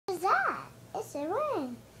Wednesday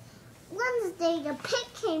went. Wednesday the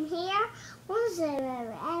pig came here. Wednesday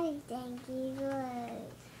everything he was.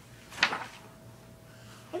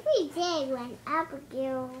 Every day when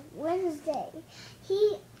Abigail Wednesday,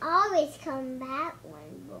 he always come back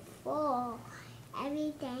one before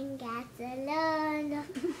everything gets alone.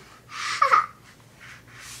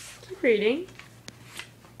 Keep reading.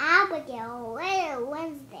 Abigail,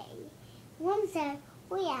 Wednesday. Wednesday,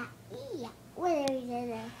 where is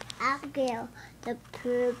it? Abigail, the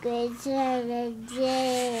purpose of the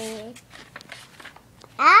day.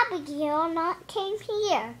 Abigail not came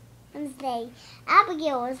here Wednesday.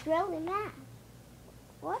 Abigail was really mad.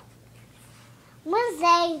 What?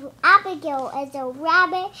 Wednesday, Abigail is a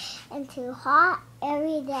rabbit and too hot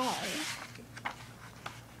every day.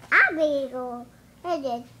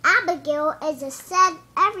 Abigail is a sad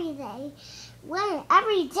every day. When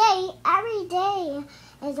every day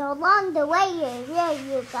is along the way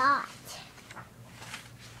you got.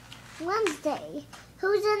 Wednesday,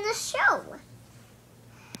 who's in the show?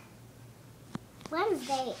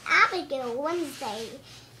 Wednesday, Abigail, Wednesday,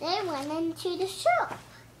 they went into the shop.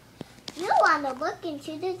 You want to look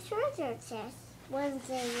into the treasure chest.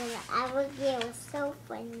 Wednesday and Abigail was so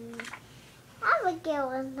funny. Abigail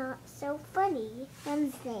was not so funny.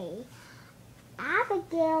 Wednesday,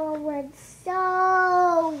 Abigail was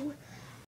so